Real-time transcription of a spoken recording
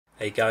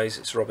Hey guys,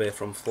 it's Rob here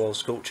from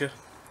FlawlessCulture.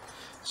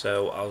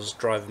 So I was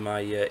driving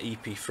my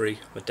EP3,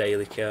 my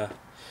daily car,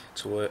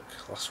 to work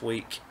last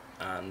week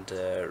and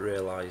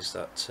realised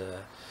that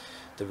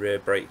the rear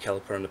brake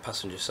caliper on the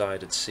passenger side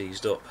had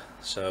seized up.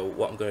 So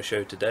what I'm going to show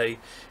you today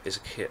is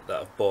a kit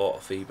that I've bought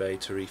off eBay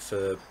to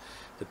refurb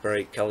the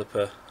brake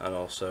caliper and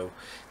also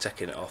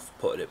taking it off,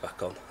 putting it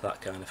back on,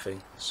 that kind of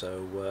thing.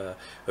 So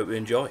hope you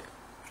enjoy.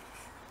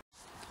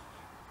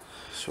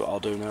 So what I'll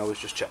do now is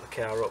just check the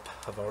car up.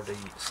 I've already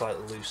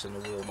slightly loosened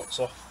the wheel nuts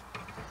off.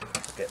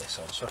 I'll get this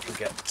on so I can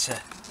get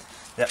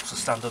the axle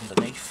stand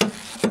underneath.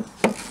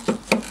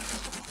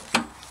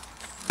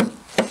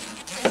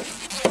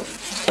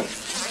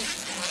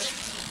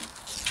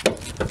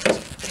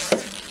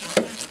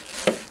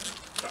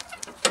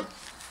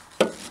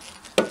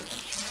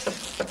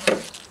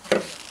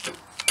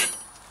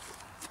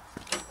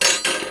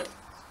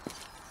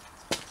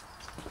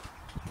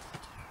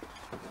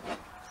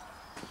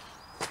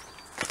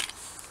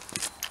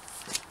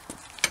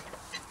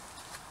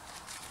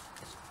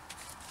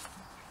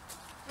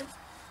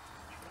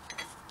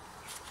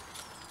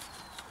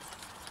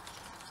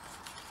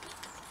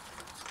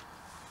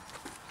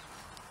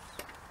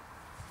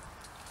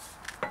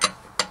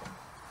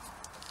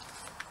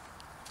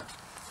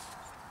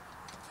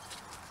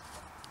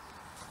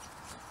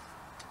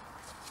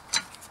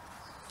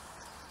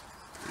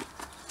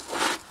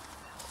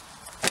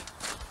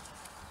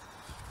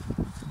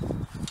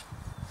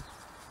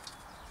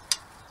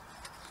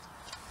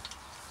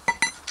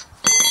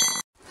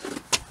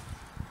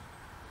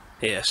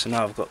 Yeah, so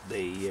now I've got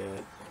the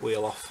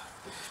wheel off.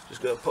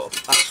 Just going to put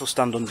an axle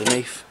stand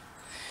underneath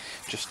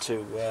just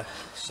to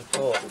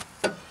support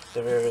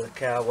the rear of the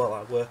car while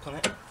I work on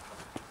it.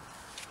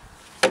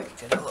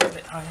 Get it a little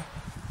bit higher.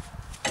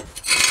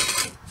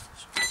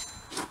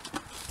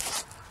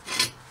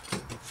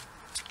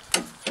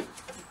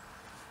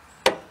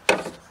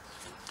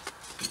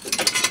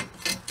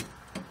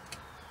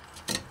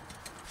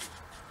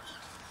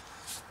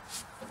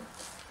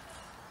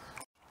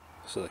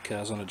 So the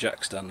car's on a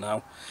jack stand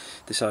now.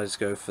 Decided to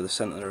go for the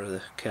centre of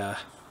the car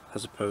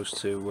as opposed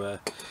to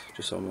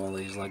just on one of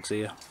these legs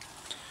here.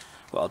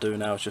 What I'll do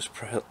now is just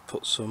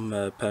put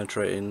some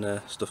penetrating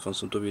stuff on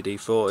some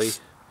WD-40,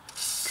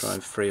 try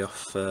and free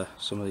off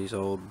some of these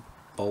old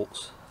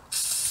bolts.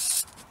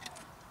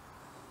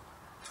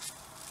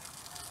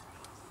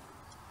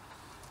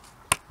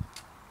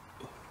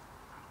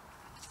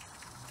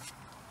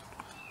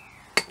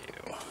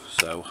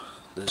 So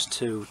there's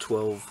two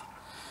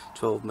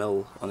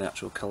 12mm on the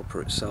actual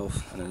caliper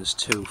itself, and then there's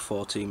two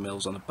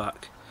 14mm on the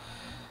back,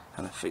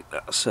 and I think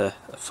that's a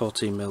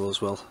 14mm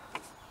as well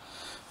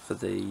for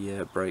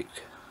the brake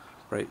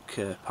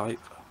pipe.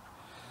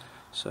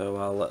 So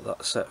I'll let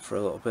that set for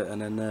a little bit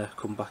and then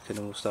come back in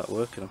and we'll start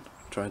working on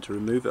trying to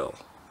remove it all.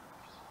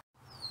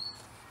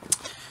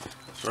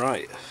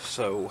 Right,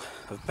 so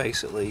I've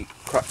basically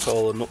cracked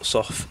all the nuts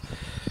off.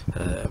 I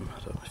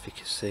don't know if you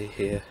can see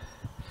here.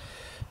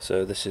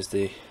 So this is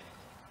the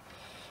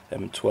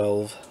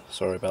M12,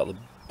 sorry about the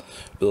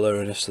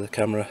blurriness of the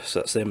camera. So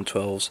that's the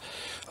M12s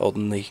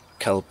holding the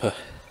caliper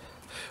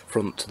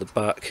front to the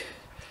back,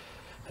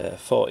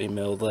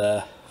 40mm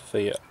there for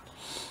your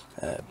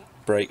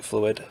brake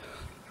fluid,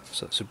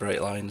 so that's the brake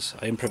lines.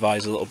 I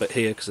improvised a little bit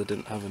here because I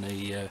didn't have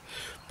any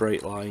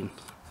brake line,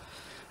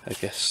 I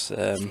guess,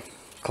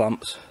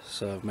 clamps,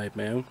 so I've made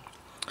my own.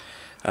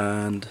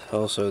 And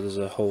also there's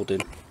a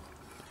holding,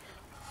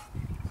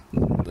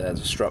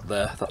 there's a strap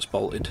there that's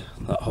bolted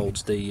that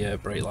holds the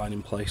brake line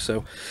in place.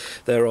 So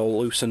they're all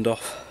loosened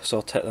off, so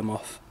I'll take them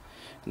off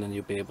and then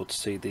you'll be able to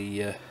see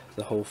the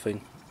whole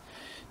thing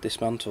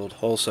dismantled.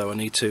 Also I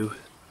need to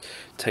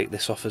take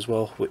this off as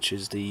well, which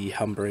is the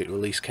handbrake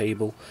release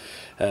cable.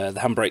 The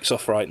handbrake's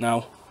off right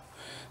now,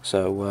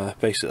 so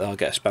basically I'll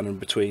get a spanner in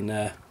between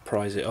there,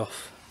 prise it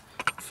off.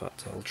 In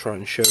fact, I'll try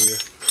and show you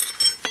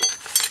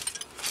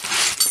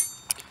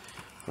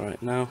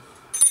right now.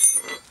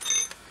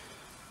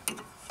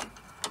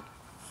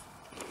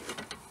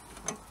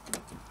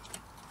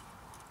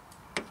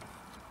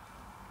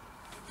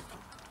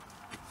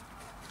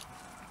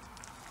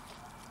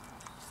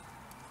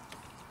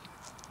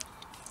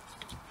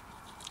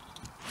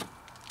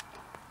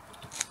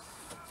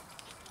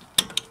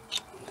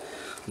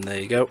 And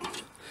there you go.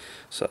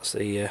 So that's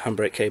the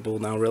handbrake cable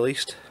now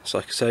released. So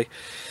like I say,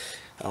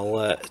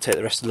 I'll take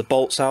the rest of the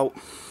bolts out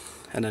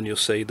and then you'll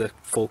see the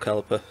full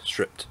caliper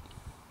stripped.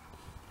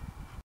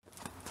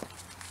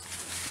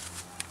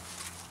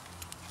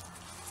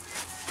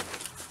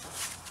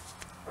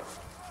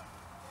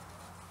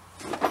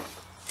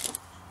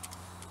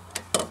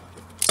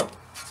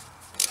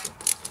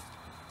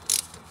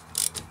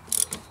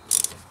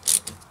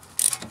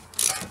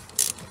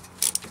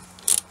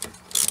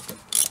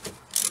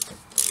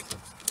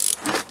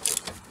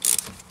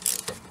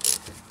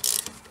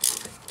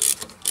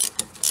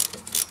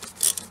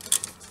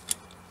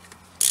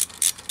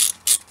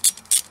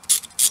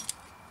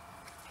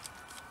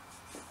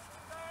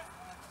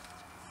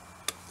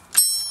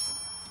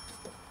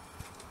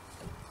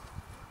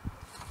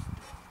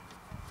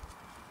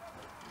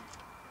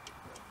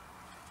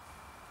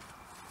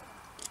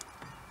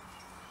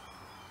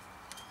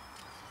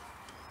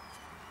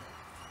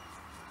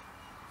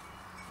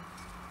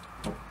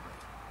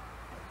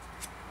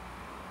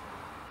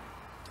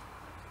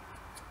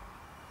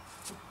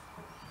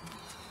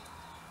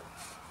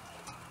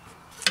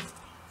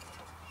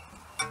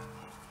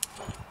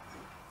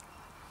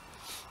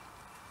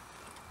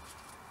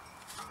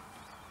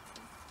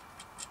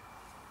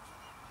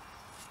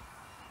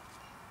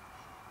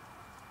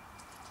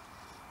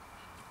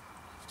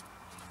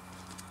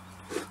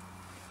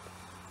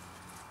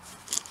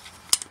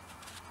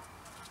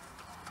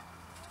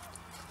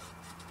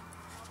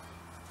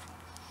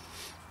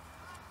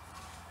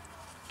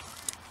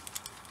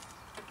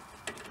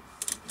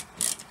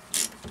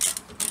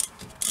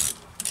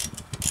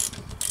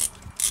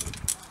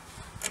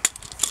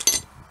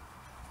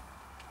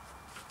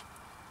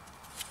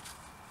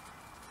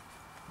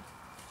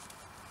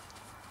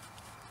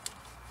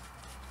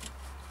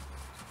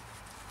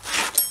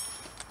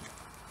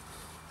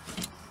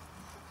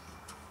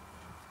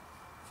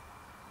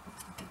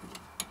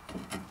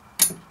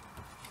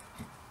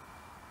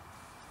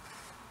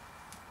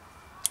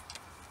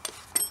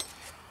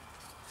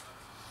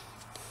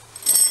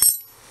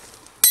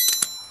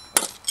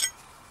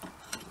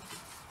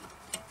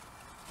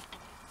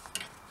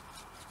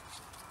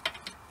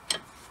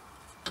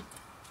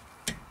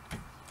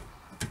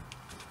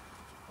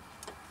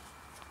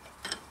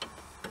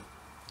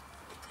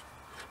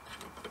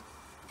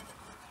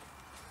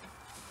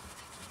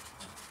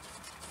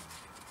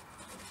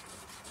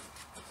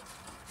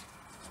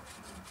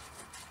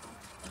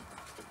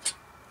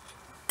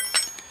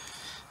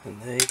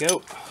 And there you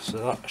go, so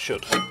that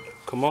should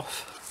come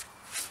off.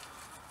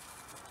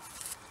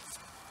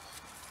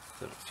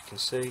 Don't know if you can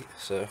see,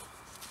 so,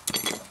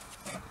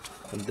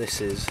 and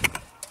this is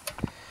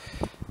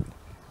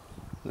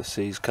the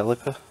C's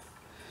caliper.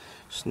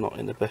 It's not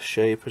in the best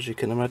shape, as you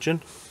can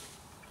imagine.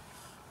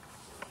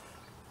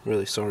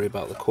 Really sorry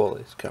about the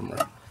quality of this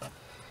camera,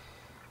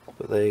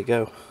 but there you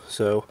go.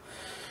 So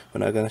we're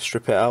now going to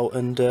strip it out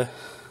and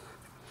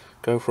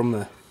go from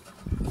there.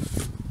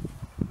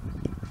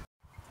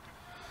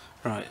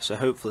 Right, so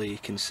hopefully you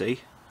can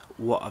see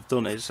what I've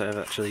done is I've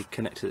actually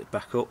connected it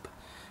back up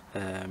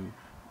and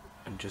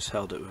just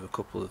held it with a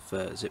couple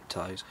of zip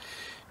ties,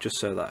 just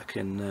so that I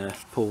can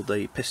pull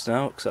the piston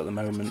out, because at the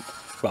moment,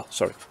 well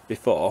sorry,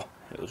 before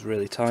it was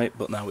really tight,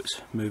 but now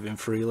it's moving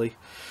freely.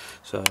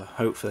 So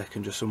hopefully I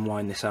can just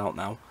unwind this out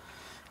now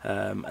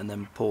and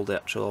then pull the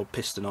actual old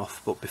piston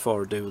off. But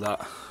before I do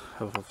that,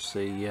 I've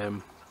obviously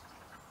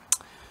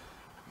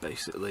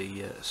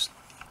basically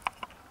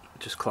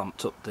just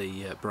clamped up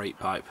the brake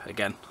pipe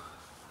again,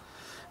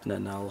 and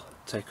then I'll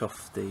take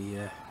off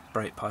the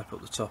brake pipe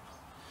up the top,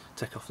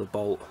 take off the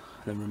bolt,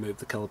 and then remove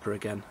the caliper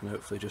again, and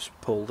hopefully just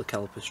pull the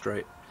caliper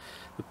straight,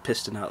 the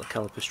piston out of the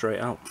caliper straight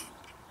out.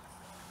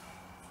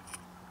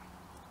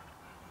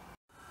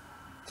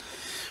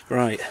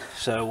 Right,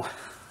 so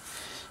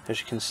as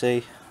you can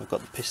see, I've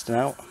got the piston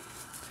out.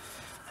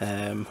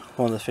 One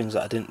of the things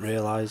that I didn't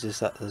realise is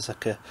that there's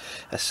like a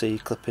C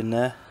clip in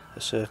there, a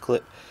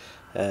circlip,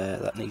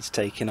 that needs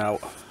taking out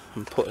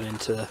and putting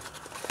into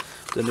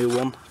the new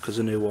one, because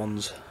the new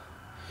one's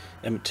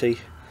empty.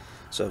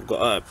 So I've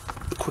got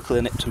to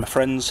quickly nip to my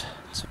friend's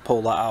to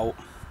pull that out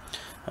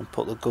and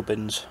put the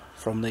gubbins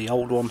from the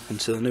old one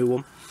into the new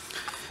one.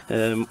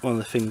 One of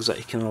the things that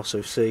you can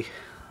also see,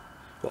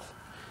 well,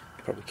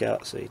 you probably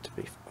can't see to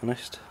be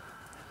honest,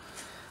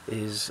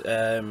 is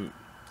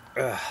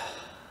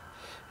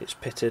it's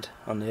pitted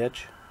on the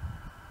edge.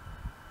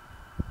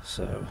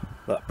 So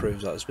that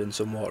proves that there's been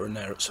some water in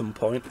there at some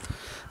point,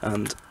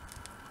 and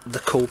the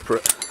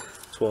culprit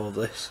to all of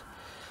this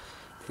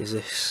is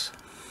this,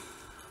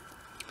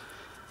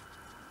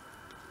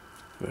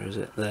 where is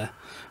it,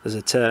 there's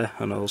a tear,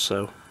 and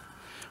also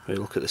when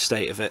you look at the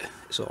state of it,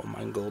 it's all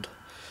mangled.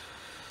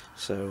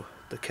 So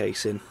the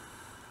casing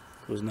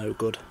was no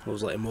good, I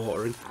was letting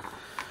water in.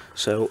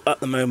 So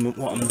at the moment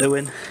what I'm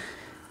doing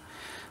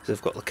is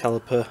I've got the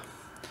caliper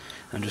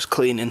and just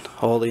cleaning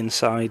all the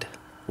inside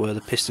where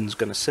the piston's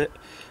going to sit,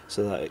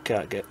 so that it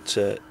can't get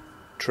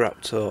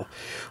trapped or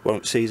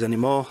won't seize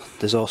anymore.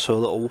 There's also a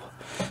little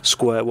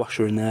square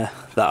washer in there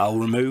that I'll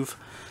remove,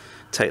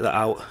 take that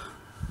out,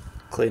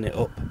 clean it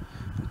up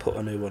and put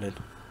a new one in.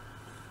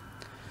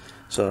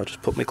 So I'll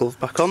just put my glove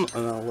back on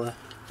and I'll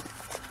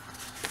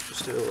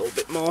just do a little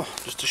bit more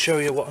just to show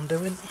you what I'm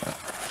doing.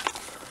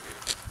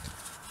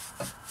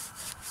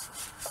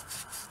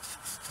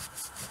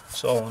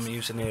 So all I'm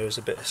using here is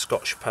a bit of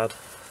Scotch pad,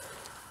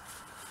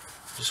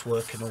 just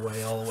working my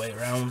way all the way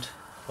around,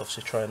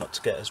 obviously trying not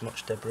to get as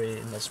much debris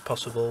in as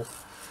possible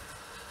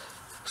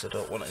because I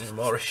don't want any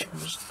more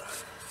issues.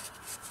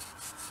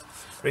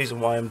 The reason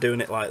why I'm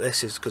doing it like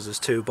this is because there's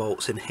two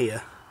bolts in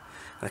here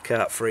and I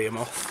can't free them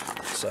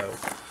off, so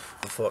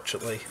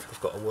unfortunately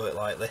I've got to work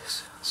like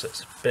this. So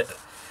it's a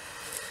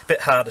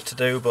bit harder to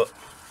do, but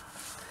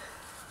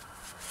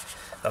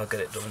I'll get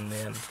it done in the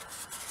end.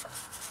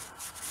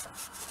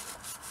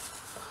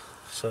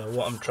 So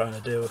what I'm trying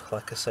to do,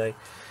 like I say,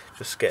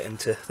 just get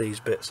into these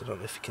bits. I don't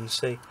know if you can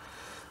see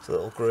the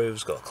little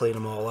grooves, got to clean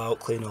them all out,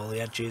 clean all the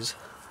edges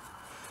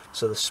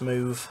so they're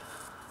smooth.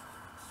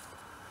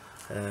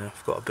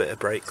 I've got a bit of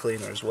brake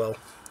cleaner as well,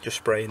 just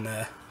spraying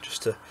there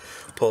just to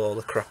pull all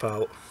the crap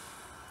out.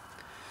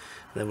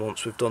 And then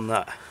once we've done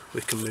that,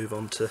 we can move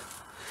on to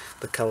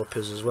the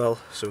calipers as well.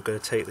 So we're going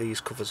to take these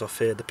covers off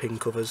here, the pin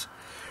covers,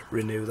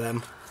 renew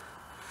them,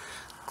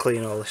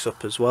 clean all this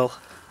up as well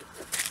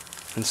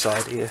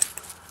inside here,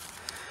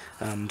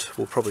 and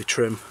we'll probably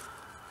trim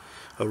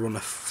or run a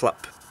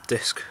flap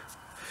disc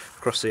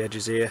across the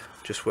edges here,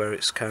 just where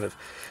it's kind of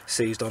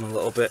seized on a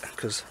little bit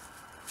because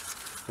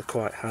they're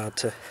quite hard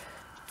to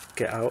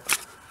get out.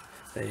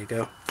 There you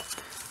go.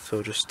 So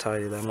we'll just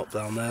tidy them up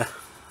down there,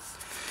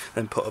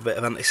 then put a bit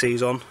of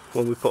anti-seize on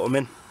when we put them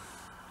in.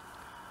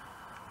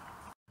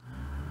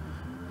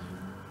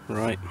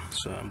 Right,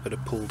 so I'm going to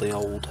pull the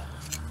old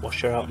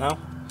washer out now.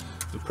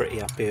 I'm pretty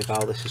happy with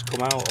how this has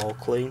come out, all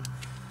clean.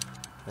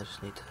 I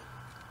just need to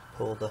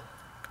pull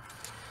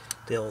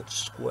the old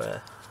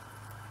square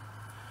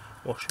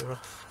washer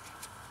off.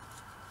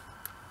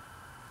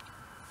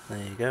 There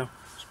you go,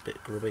 it's a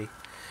bit grubby,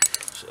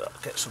 so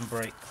I'll get some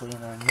brake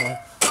cleaner in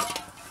there.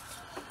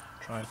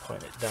 Try and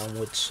point it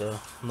downwards so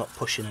I'm not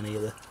pushing any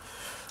of the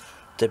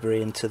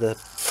debris into the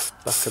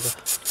back of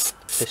the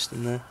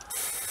piston there.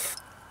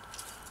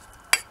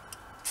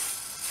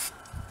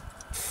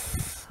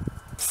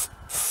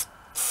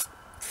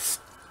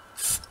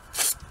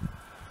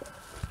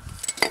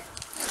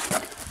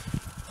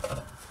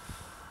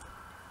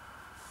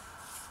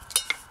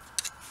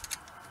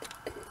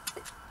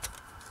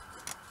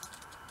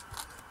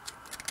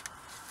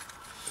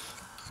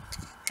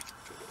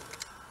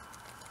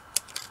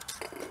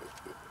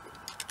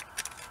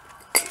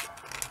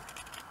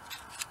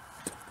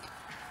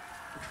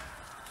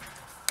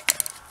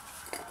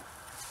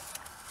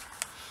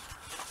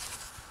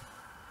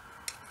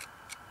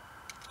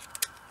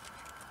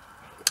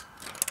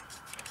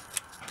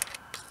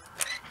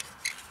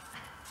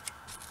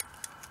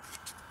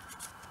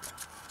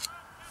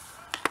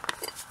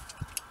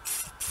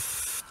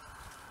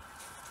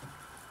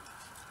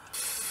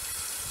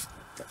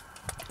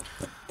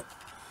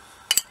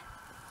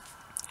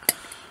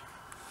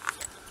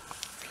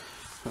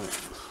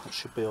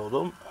 should be all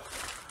done.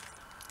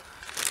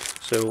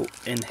 So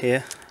in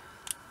here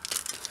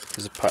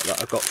is a pack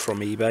that I got from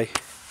eBay.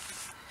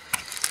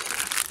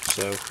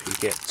 So you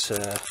get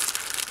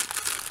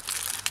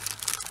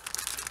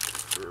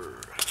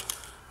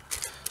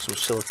some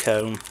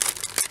silicone,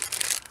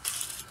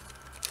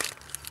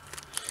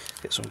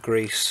 get some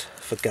grease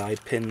for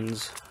guide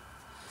pins,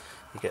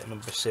 you get a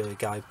number of silly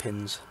guide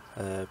pins,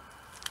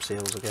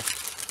 seals I guess.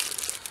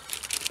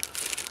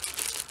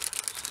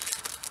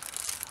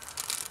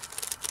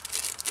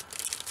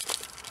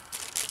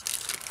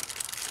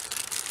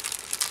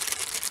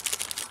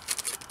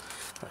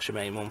 That's your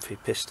main one for your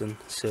piston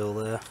seal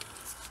there,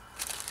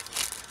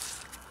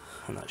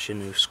 and that's your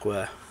new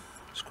square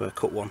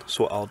cut one.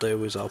 So what I'll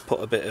do is I'll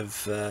put a bit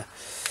of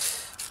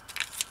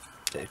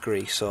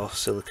grease or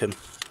silicone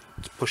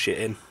to push it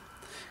in,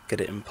 get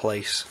it in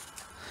place,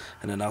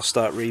 and then I'll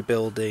start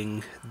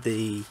rebuilding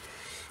the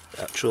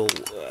actual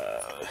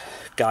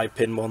guide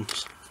pin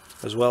ones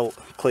as well.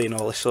 Clean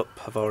all this up.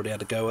 I've already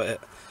had a go at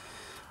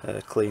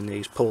it. Clean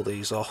these, pull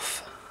these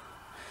off,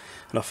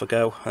 and off I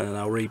go. And then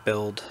I'll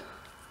rebuild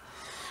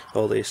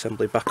all the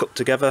assembly back up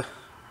together.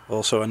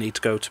 Also I need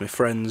to go to my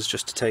friend's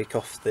just to take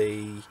off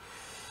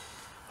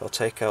I'll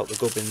take out the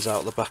gubbins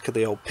out the back of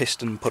the old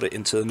piston and put it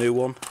into the new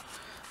one.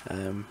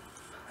 And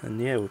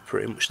yeah, we're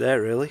pretty much there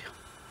really.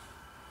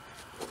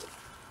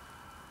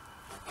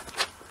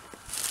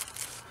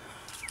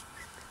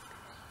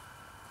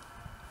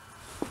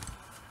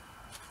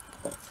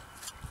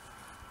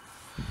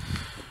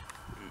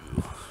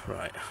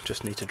 Right,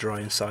 just need to dry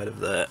inside of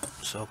there,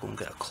 so I'll go and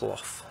get a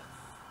cloth.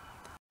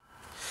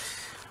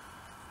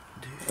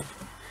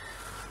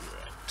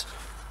 Right.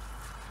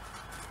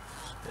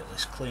 Let's get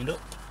this cleaned up.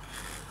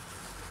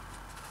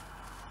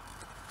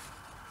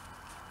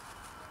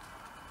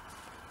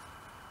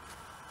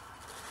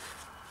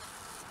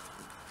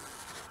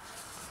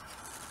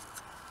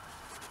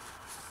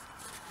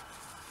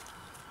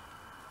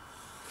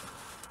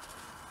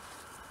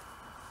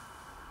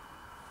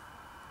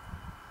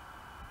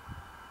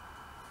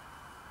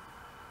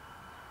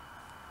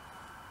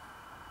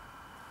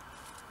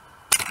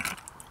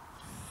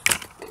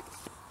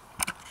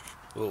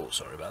 Oh,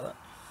 sorry about that.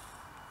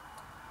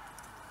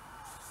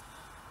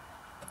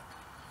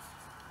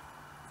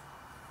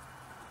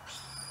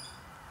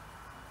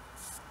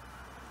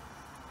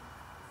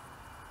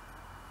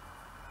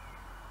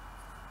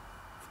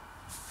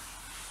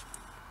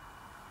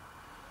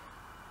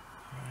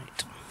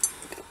 Right.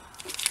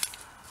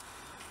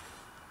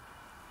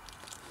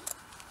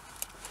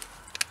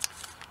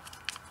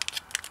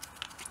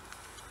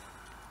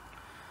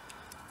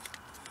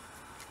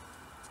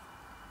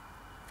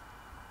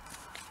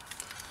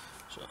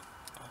 So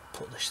I'll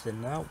put this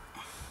in now,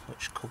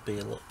 which could be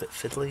a little bit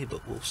fiddly,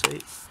 but we'll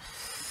see.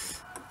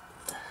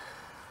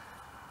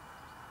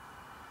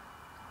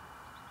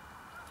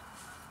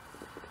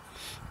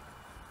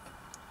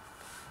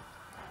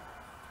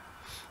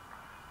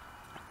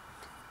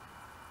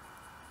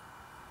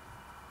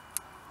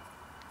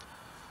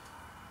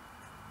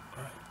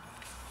 Right.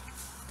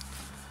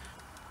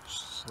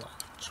 Slightly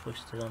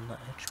twisted on that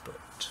edge,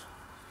 but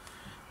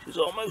she's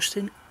almost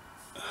in.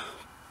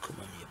 Come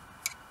on, you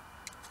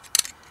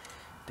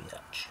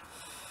bitch.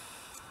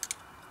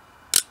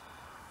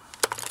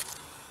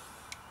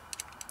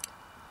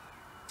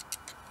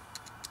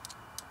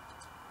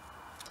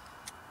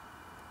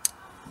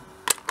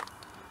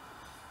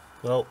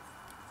 Well,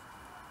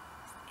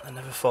 I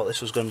never thought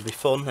this was going to be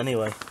fun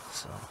anyway,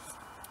 so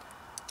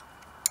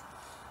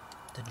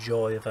the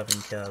joy of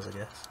having cars, I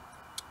guess.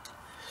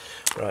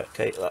 Right,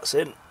 okay, that's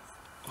in.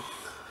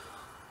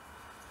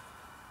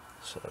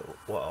 So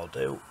what I'll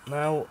do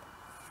now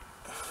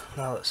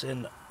that's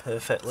in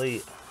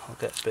perfectly, I'll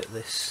get a bit of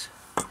this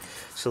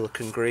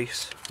silicone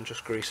grease and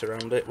just grease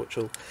around it, which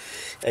will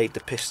aid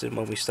the piston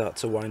when we start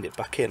to wind it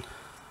back in.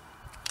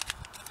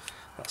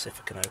 That's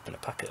if I can open a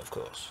packet, of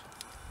course.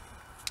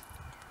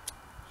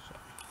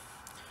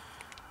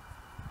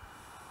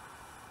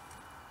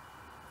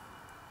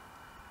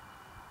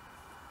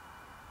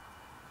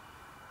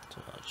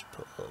 So I'll just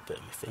put a little bit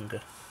of my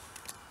finger.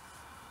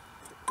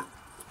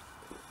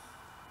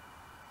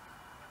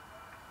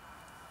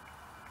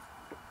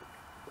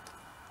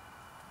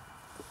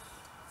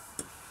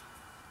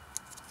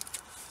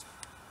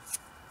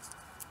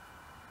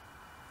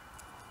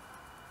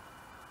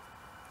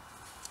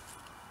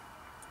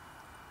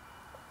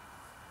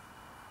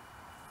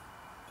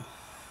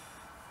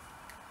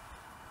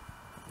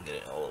 Get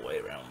it all the way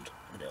around,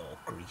 get it all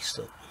greased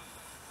up.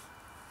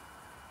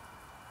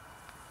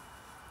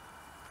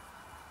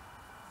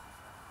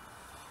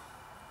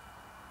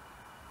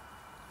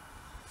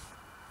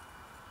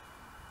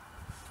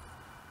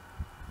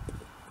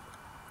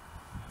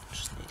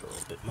 Just need a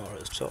little bit more at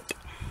the top.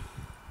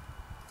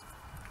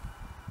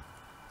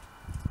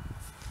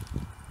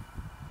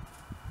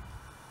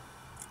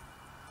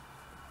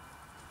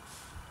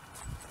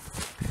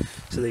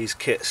 So these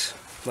kits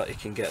that you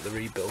can get, the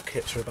rebuild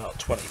kits, are about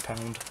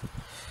 £20.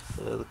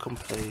 The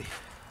company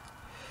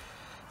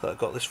that I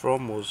got this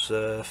from was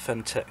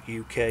Fentech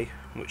UK,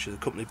 which is a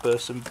company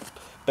based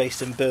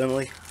based in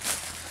Burnley,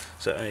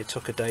 so it only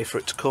took a day for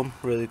it to come.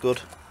 Really good,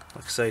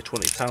 like I say,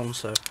 £20,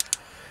 so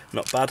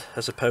not bad,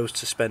 as opposed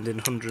to spending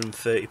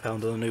 £130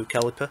 on a new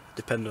caliper,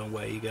 depending on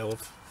where you go,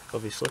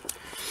 obviously.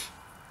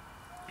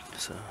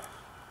 So,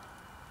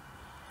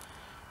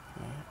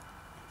 right.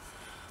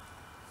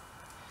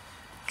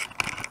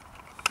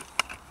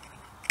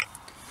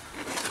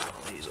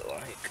 What these are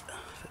like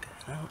for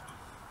getting out.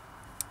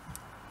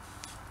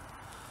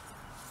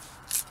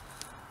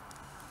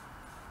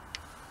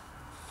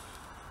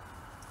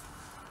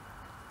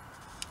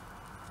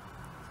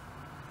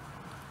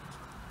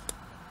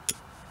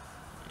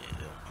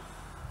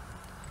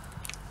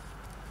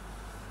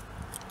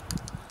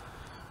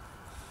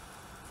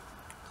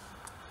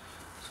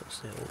 That's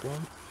the old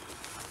one.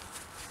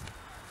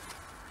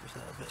 Give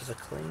that a bit of a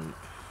clean.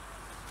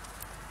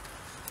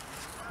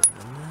 Put it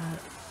in there.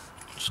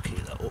 Just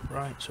keep that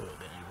upright so we don't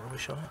get any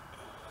rubbish on it.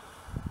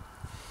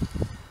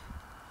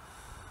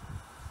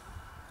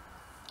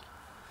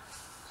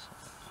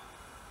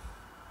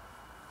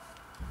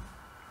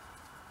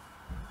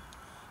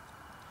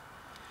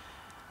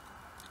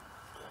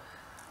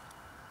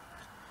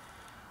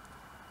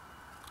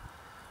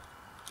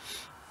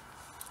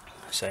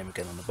 Same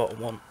again on the bottom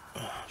one.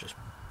 Just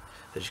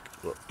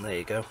look, there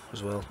you go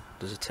as well.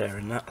 There's a tear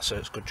in that, so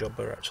it's a good job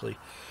we're actually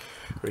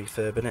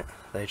refurbing it.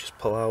 They just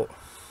pull out.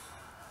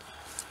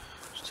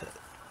 Just take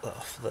that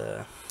off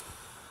there.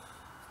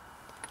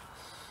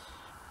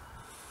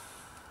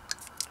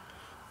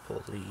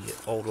 Pull the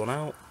old one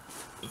out.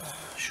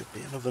 Should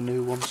be another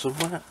new one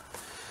somewhere.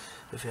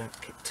 If you haven't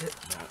kicked it,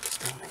 no, it's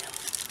down here.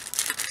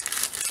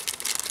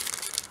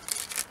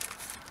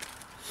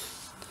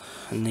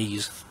 And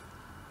these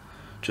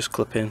just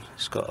clip in.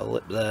 It's got a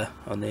lip there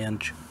on the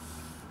edge.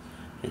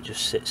 It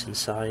just sits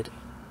inside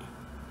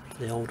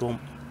the old one.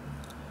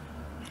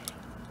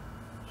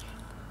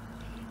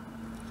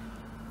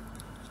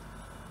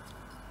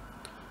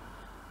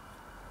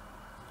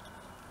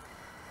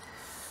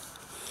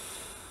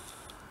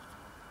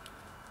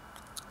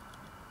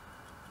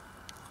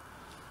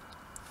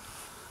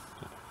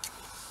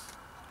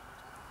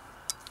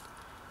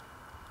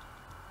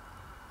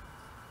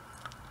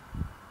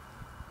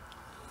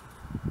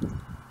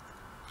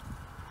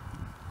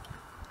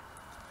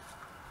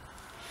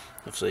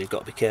 Obviously you've got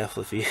to be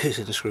careful if you're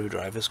using the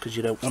screwdrivers, because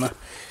you don't want to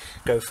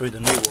go through the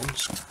new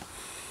ones.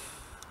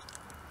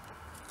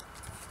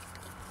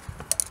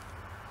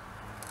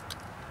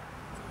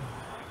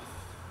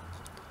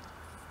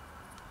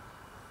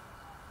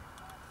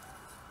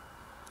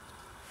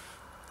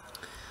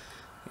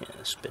 Yeah,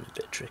 it's been a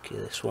bit tricky,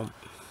 this one.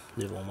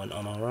 The other one went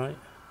on alright.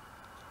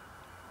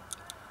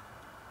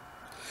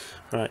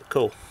 Right,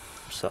 cool.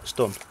 So that's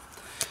done.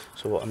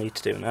 So what I need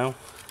to do now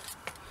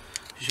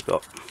is you've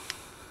got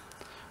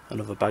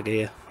another bag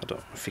here. I don't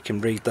know if you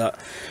can read that,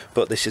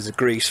 but this is the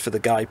grease for the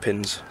guide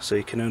pins, so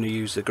you can only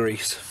use the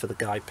grease for the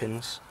guide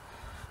pins.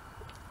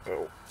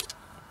 Oh.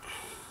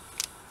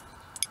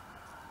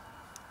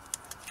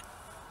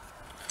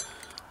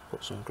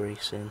 Put some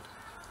grease in.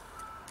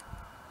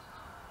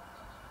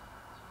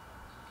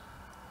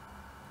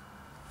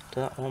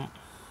 That one.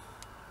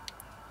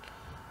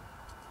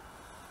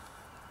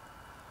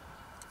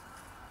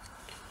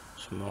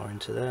 Some more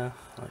into there,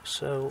 like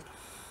so.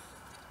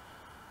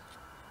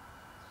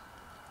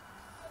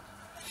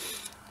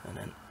 And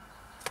then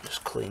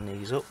just clean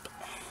these up,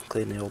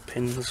 clean the old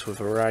pins with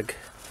a rag,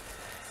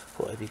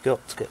 whatever you've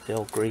got to get the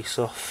old grease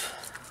off.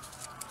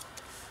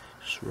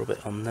 Just rub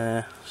it on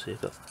there so you've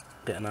got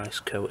get a nice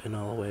coating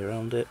all the way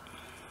around it.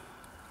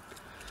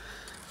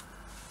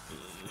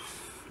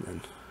 And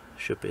then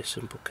should be a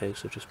simple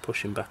case of just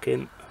pushing back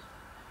in,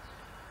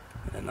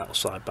 and then that'll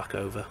slide back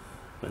over,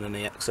 and then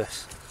the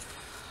excess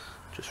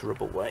just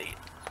rub away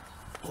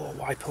or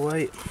wipe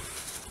away.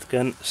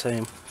 Again,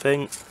 same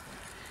thing.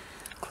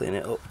 Clean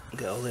it up,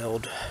 get all the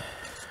old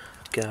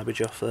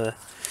garbage off there.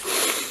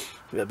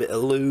 Get a bit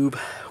of lube,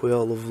 we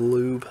all love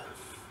lube.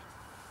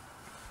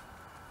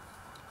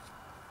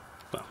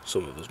 Well,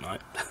 some of us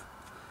might.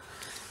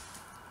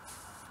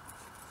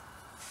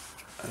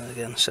 And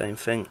again, same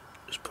thing,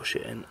 just push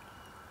it in.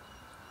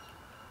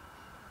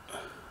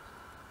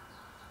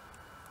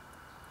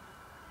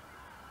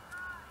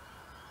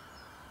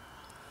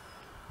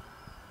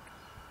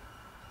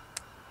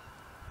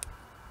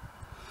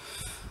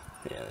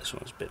 Yeah, this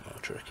one's a bit more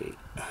tricky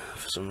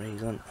for some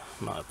reason.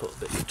 Might have put a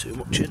bit too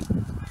much in, so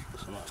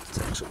I might have to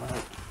take some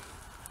out.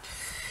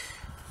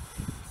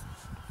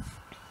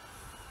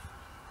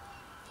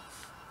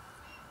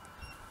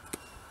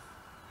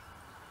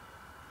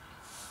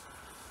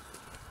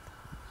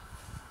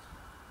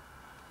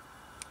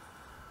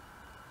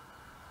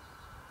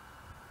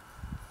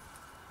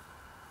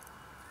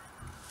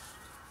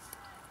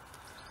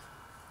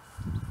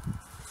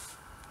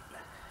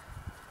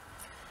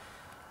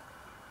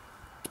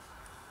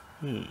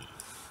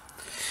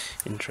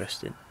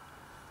 Interesting.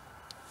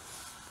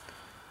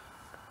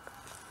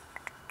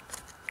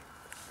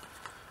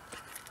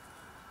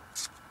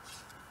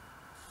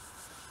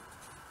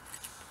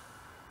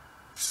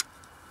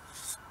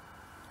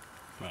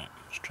 Right,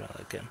 let's try that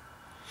again.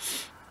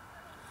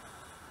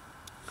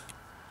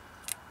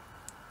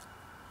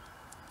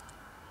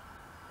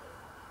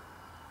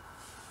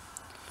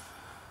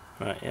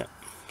 Right, yeah,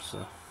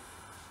 so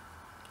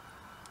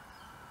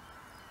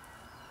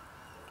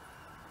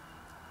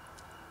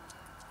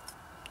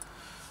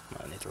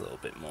might need a little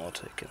bit more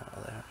taken out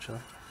of there actually,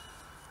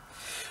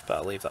 but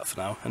I'll leave that for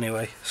now.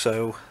 Anyway,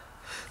 so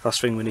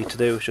last thing we need to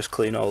do is just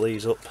clean all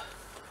these up,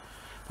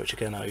 which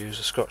again I'll use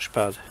a Scotch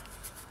pad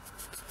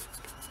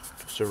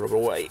just to rub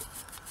away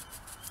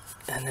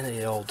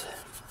any old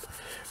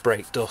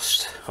brake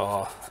dust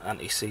or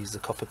anti-seize the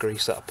copper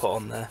grease that I put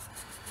on there.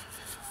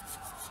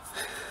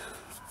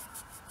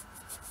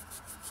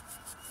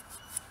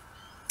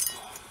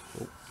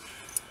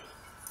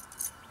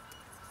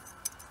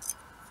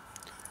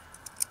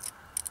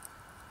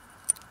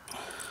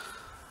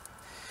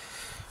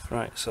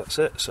 Right, so that's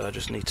it. So I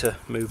just need to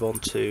move on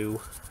to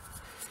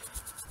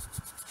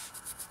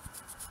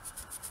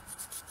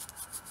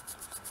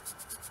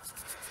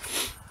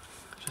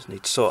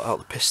sort out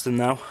the piston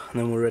now, and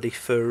then we're ready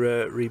for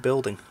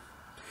rebuilding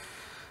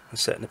and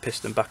setting the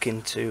piston back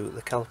into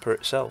the caliper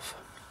itself.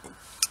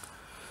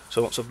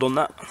 So once I've done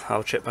that,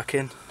 I'll check back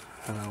in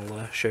and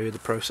I'll show you the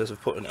process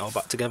of putting it all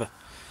back together.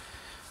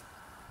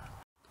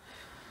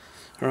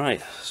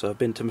 Right, so I've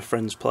been to my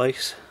friend's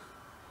place.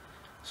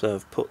 So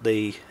I've put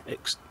the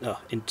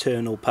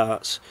internal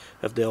parts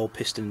of the old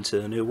piston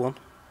into the new one.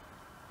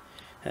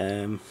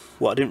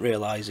 What I didn't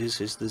realise is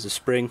there's a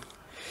spring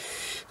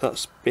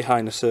that's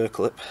behind the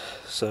circlip,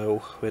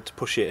 so we had to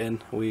push it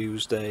in. We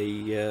used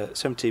a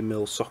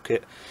 17mm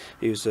socket,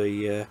 used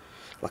a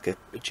like a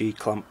G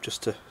clamp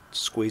just to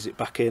squeeze it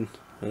back in,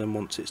 and then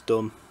once it's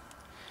done,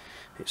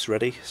 it's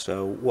ready.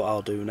 So what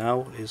I'll do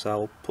now is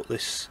I'll put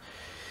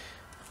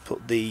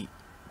the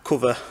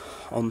cover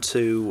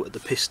onto the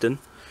piston,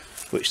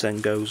 which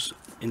then goes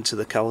into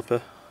the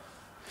caliper,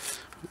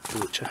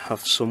 which I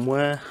have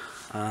somewhere,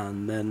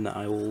 and then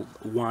I will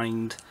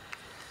wind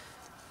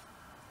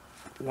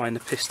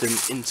the piston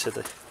into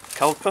the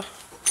caliper.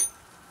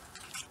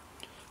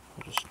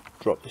 I'll just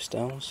drop this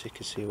down so you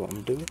can see what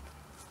I'm doing.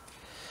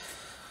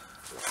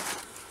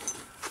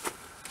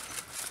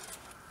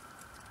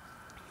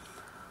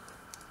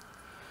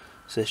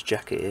 So this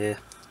jacket here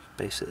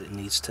basically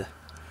needs to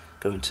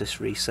go into this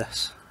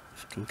recess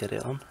if I can get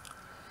it on.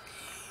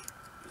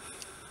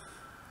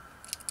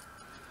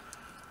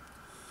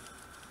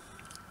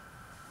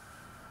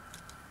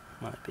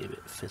 Might be a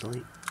bit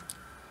fiddly,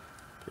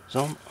 but it's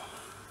on.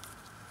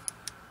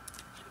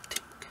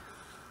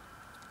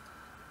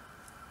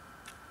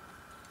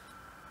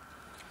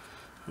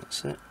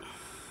 That's it.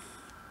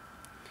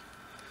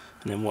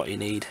 And then what you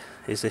need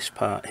is this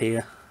part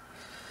here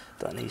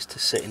that needs to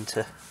sit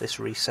into this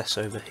recess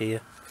over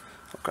here.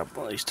 I'll grab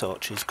one of these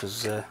torches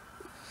because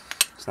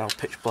it's now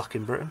pitch black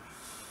in Britain,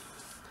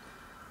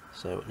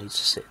 so it needs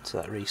to sit into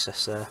that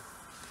recess there.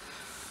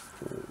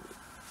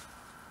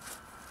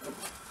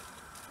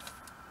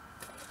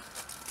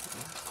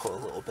 Put a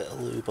little bit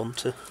of lube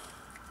onto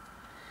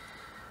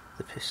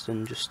the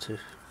piston just to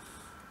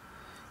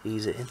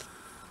ease it in.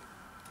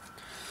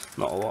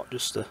 Not a lot,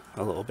 just a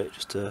little bit,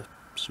 just to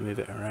smooth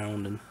it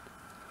around and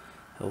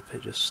help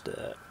it just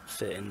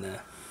fit in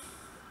there.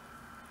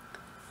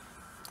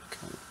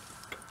 Okay.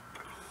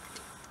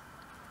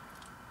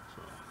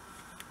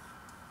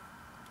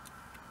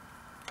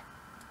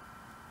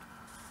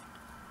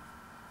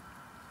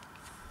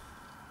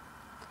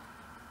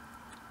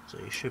 So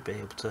you should be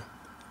able to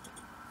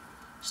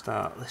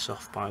start this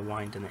off by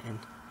winding it in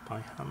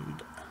by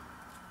hand.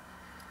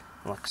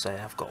 Like I say,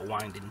 I've got a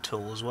winding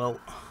tool as well,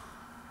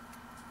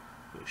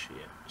 which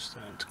is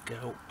starting to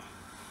go.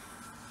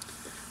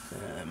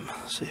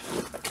 Let's see if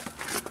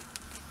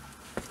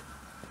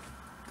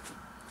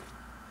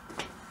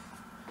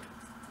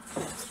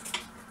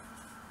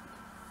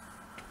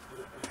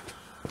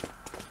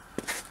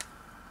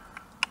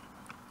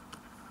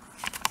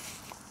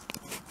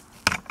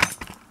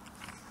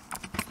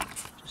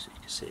just so you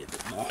can see a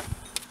bit more.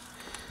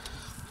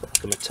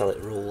 Like a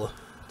metallic ruler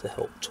to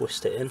help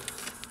twist it in.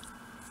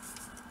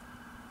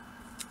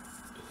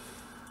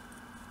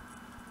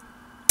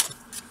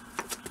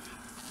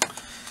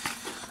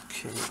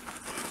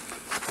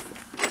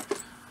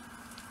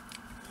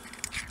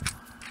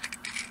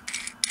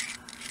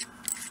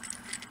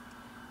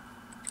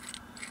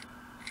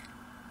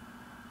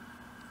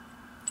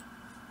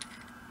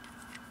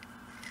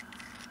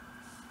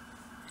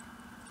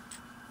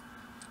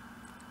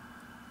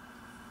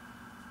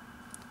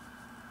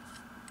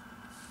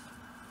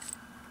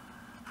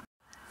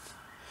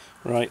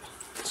 Right,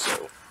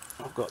 so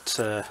I've got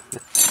the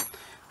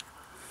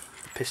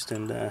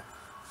piston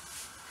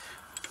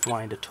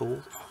winder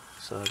tool,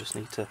 so I just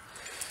need to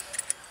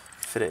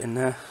fit it in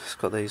there. It's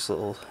got these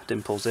little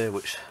dimples here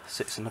which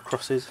sits in the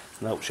crosses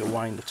and helps you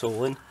wind the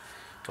tool in.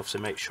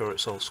 Obviously make sure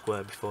it's all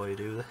square before you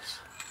do this.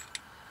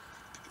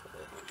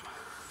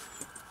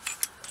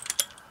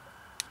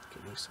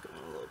 It needs to go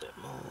in a little bit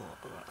more,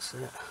 and that's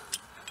it.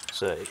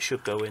 So it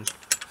should go in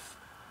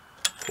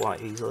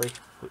quite easily,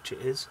 which it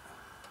is.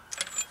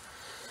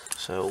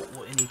 So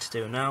what you need to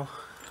do now,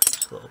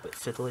 it's a little bit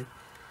fiddly,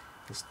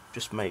 is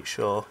just make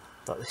sure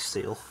that this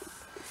seal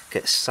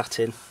gets sat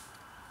in.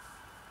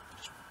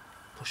 Just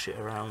push it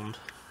around.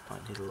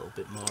 Might need a little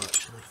bit more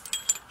actually,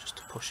 just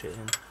to push it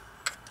in.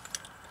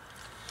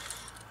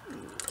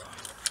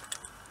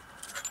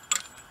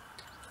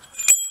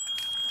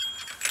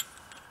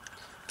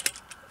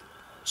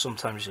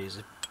 Sometimes you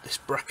use this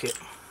bracket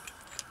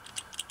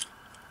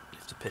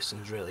if the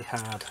piston's really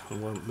hard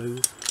and won't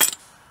move.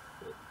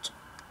 But,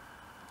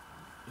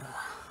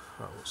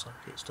 well, looks like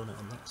it's done it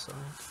on that side.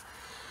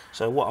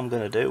 So what I'm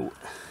going to do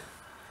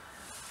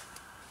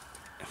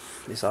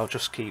is I'll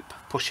just keep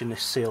pushing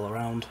this seal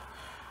around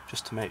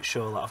just to make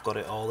sure that I've got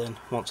it all in.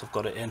 Once I've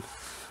got it in,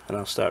 and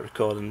I'll start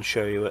recording and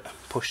show you it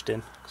pushed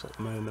in, because at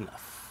the moment I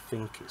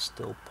think it's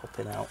still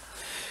popping out.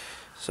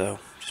 So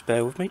just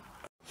bear with me.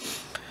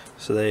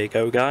 So there you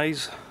go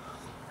guys,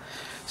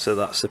 so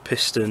that's the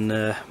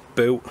piston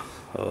boot,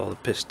 or the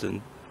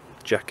piston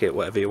jacket,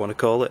 whatever you want to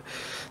call it.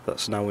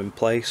 That's now in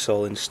place,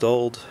 all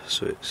installed,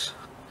 so it's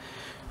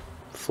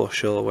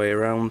flush all the way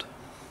around.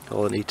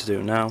 All I need to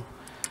do now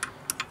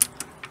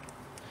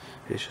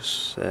is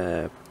just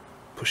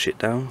push it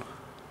down,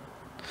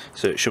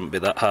 so it shouldn't be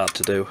that hard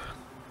to do,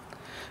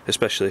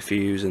 especially if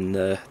you're using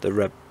the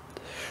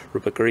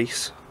rubber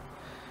grease,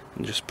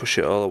 and just push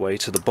it all the way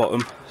to the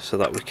bottom so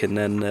that we can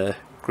then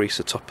grease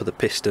the top of the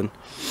piston,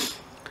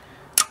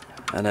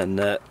 and then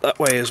that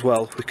way as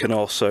well we can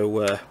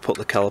also put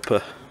the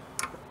calipers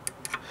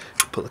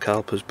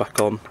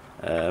back on.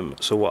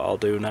 So what I'll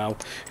do now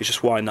is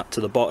just wind that to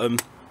the bottom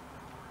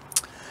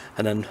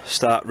and then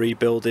start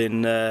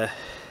rebuilding the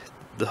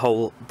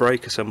whole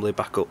brake assembly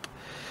back up.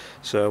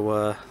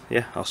 So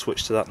yeah, I'll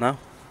switch to that now.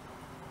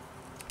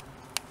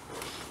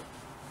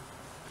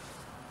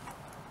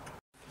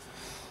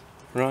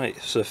 Right,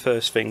 so the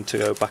first thing to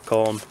go back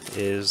on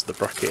is the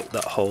bracket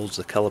that holds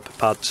the caliper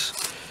pads.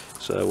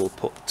 So we'll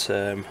put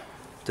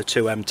the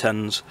two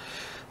M10s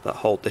that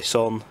hold this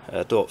on.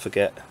 Don't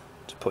forget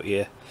to put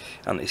your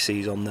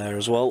anti-seize on there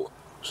as well.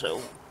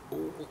 So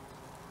we'll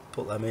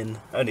put them in,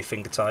 only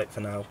finger tight for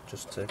now,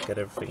 just to get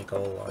everything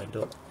all lined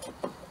up.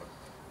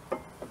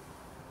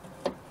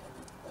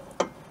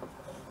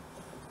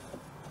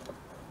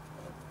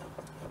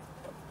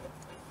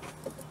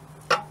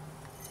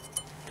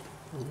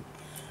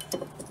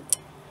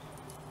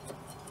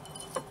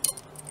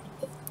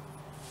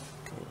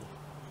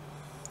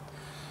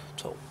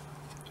 Top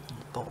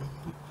and bottom.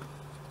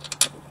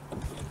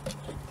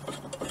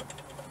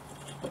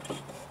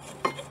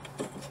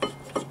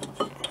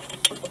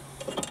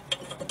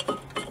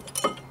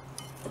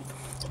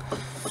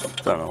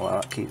 Don't know why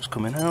that keeps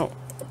coming out.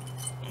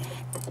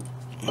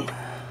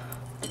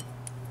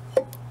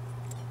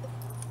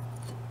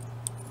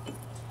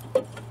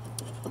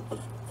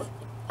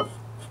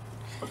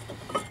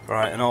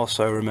 Right, and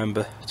also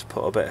remember to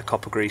put a bit of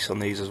copper grease on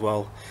these as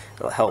well.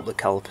 It'll help the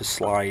calipers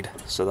slide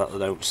so that they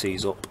don't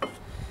seize up.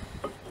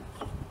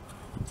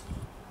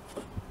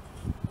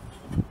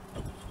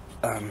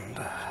 And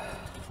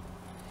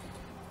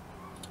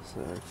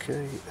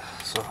okay,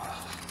 so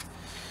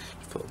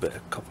put a bit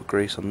of copper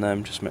grease on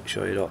them, just make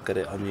sure you don't get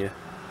it on you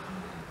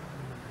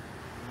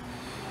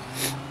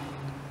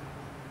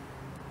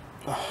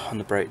on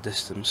the brake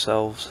discs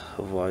themselves,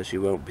 otherwise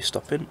you won't be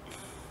stopping.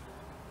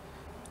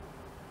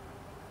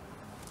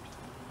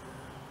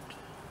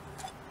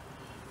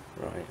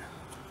 Right,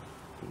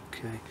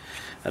 okay,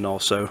 and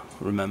also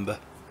remember,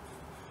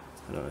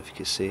 I don't know if you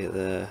can see it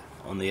there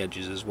on the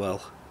edges as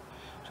well,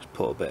 just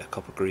put a bit of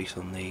copper grease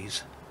on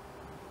these,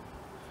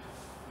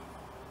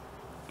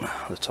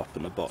 the top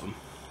and the bottom.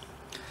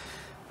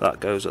 That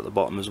goes at the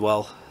bottom as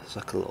well, it's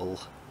like a little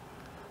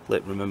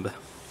lip, remember.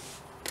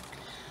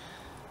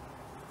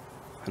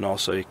 And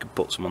also you can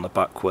put some on the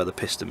back where the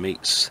piston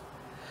meets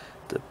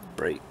the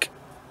brake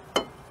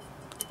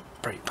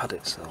pad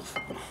itself.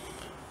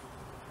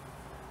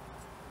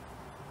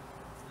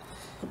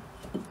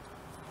 There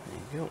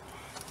you go.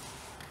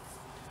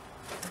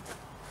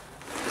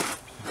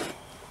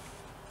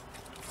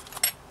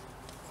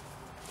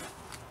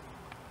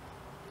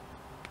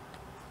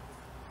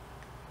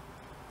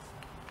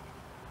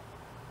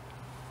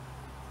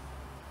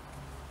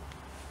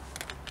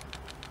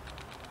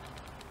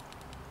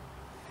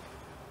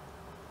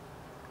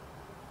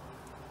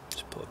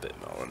 Put a bit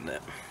more on there.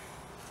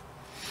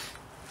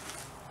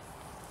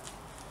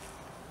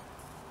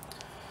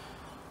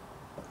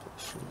 Put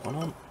the front one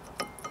on.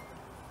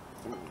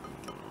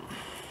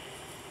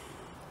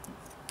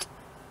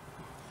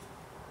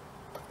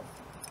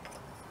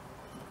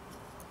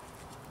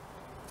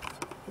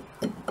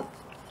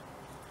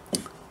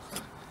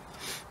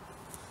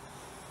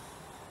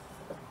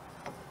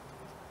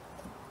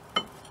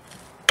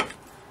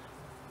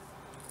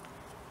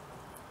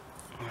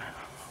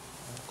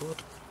 All good.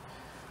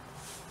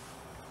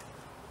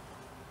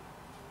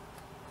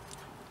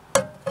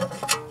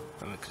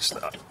 And we can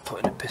start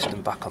putting the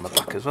piston back on the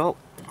back as well.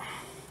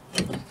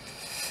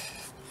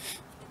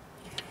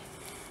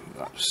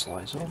 That just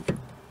slides on. Then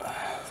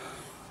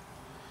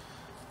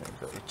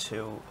you've got your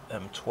two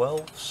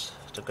M12s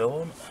to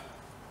go on.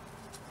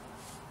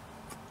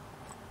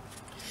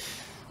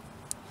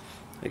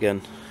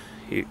 Again,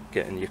 you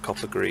getting your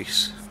copper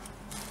grease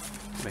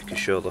making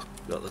sure that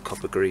the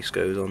copper grease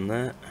goes on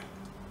there.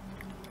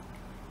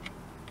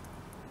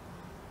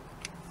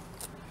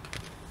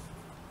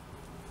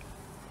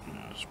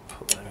 Just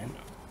put them in.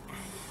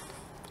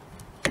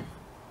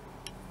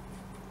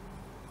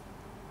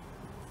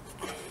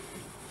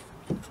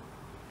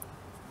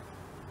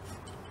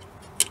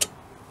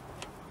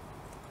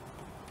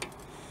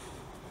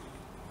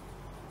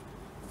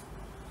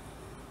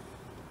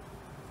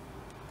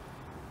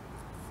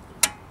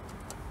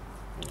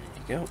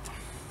 Go.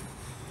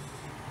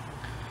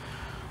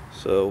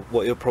 So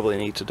what you'll probably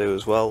need to do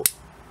as well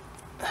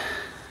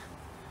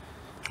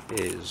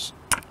is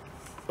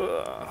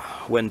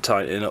when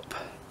tightening up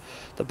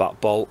the back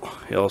bolt,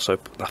 you also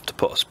have to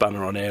put a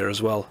spanner on here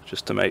as well,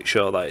 just to make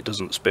sure that it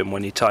doesn't spin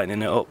when you're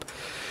tightening it up.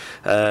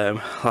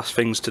 Last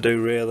things to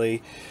do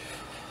really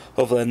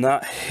other than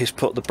that is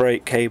put the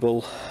brake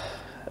cable,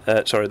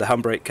 the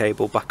handbrake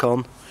cable back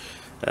on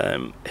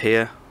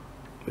here,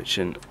 which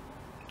isn't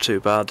too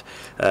bad.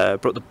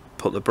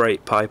 Put the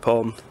brake pipe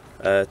on,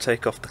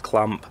 take off the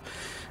clamp,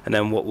 and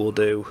then what we'll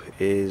do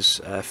is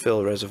fill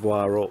the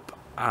reservoir up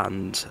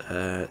and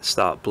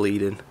start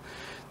bleeding.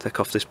 Take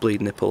off this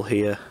bleed nipple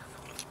here,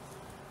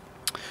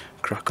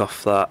 crack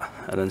off that,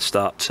 and then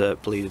start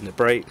bleeding the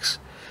brakes,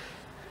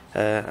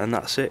 and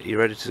that's it, you're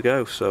ready to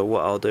go. So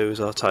what I'll do is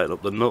I'll tighten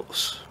up the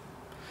nuts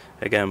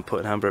again,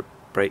 put an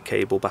handbrake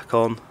cable back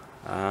on,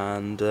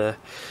 and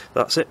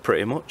that's it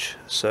pretty much.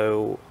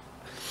 So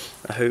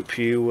I hope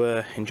you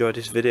enjoyed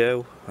this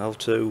video how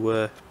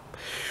to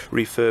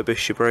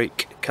refurbish your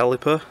brake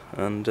caliper,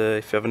 and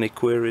if you have any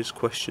queries,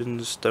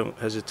 questions, don't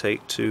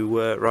hesitate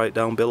to write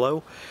down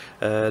below.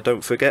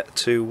 Don't forget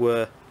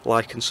to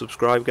like and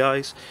subscribe,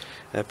 guys.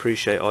 I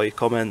appreciate all your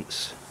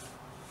comments.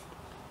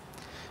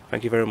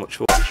 Thank you very much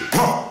for watching.